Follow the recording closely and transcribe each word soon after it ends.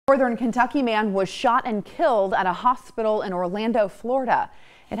Northern Kentucky man was shot and killed at a hospital in Orlando, Florida.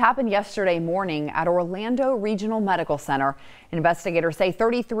 It happened yesterday morning at Orlando Regional Medical Center. Investigators say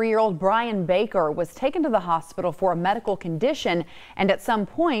 33-year-old Brian Baker was taken to the hospital for a medical condition and at some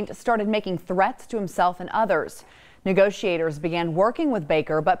point started making threats to himself and others. Negotiators began working with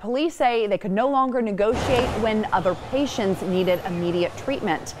Baker, but police say they could no longer negotiate when other patients needed immediate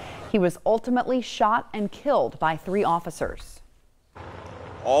treatment. He was ultimately shot and killed by 3 officers.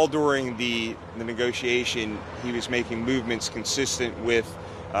 All during the negotiation, he was making movements consistent with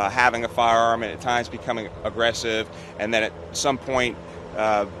having a firearm and at times becoming aggressive, and then at some point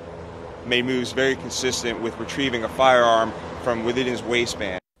made moves very consistent with retrieving a firearm from within his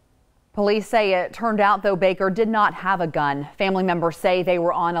waistband. Police say it turned out, though, Baker did not have a gun. Family members say they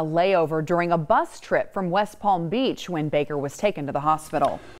were on a layover during a bus trip from West Palm Beach when Baker was taken to the hospital.